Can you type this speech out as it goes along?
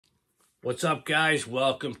What's up, guys?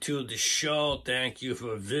 Welcome to the show. Thank you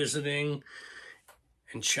for visiting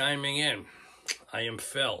and chiming in. I am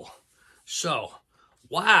Phil. So,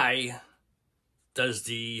 why does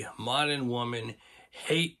the modern woman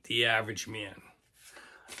hate the average man?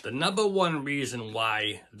 The number one reason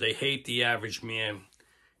why they hate the average man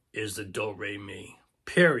is the do-re-mi.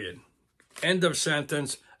 Period. End of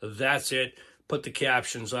sentence. That's it. Put the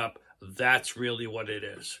captions up. That's really what it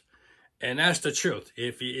is. And that's the truth.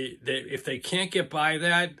 If they can't get by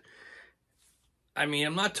that, I mean,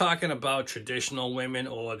 I'm not talking about traditional women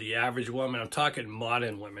or the average woman. I'm talking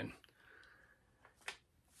modern women.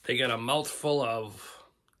 They got a mouthful of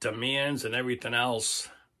demands and everything else.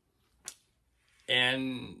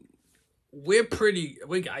 And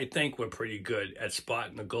I think we're pretty good at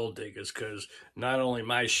spotting the gold diggers, because not only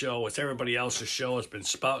my show, it's everybody else's show has been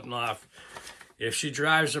spouting off. If she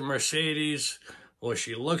drives a Mercedes, or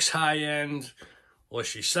she looks high-end, or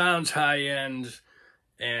she sounds high-end,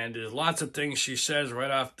 and there's lots of things she says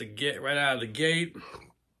right out of the gate,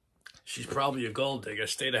 she's probably a gold digger.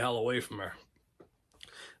 Stay the hell away from her.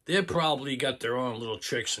 They've probably got their own little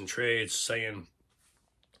tricks and trades saying,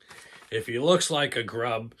 if he looks like a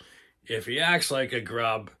grub, if he acts like a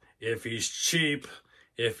grub, if he's cheap,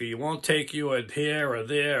 if he won't take you here or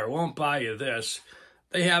there, or won't buy you this,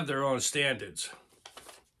 they have their own standards.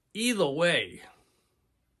 Either way,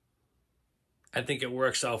 I think it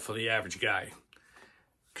works out for the average guy.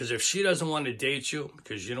 Because if she doesn't want to date you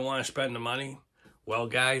because you don't want to spend the money, well,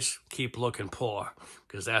 guys, keep looking poor,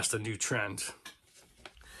 because that's the new trend.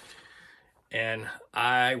 And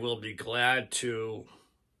I will be glad to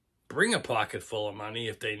bring a pocket full of money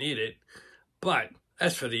if they need it. But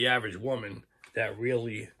that's for the average woman that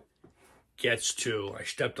really gets to, I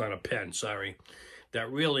stepped on a pen, sorry, that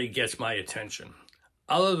really gets my attention.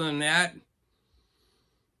 Other than that,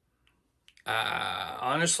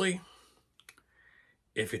 honestly,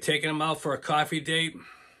 if you're taking them out for a coffee date,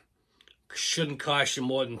 shouldn't cost you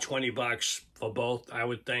more than $20 for both, I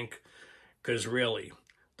would think. Because really,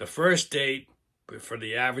 the first date for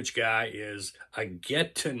the average guy is a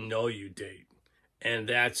get-to-know-you date. And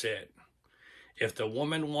that's it. If the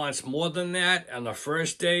woman wants more than that on the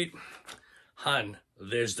first date, hun,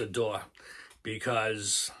 there's the door.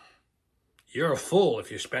 Because you're a fool if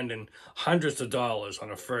you're spending hundreds of dollars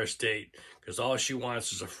on a first date, because all she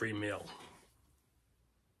wants is a free meal.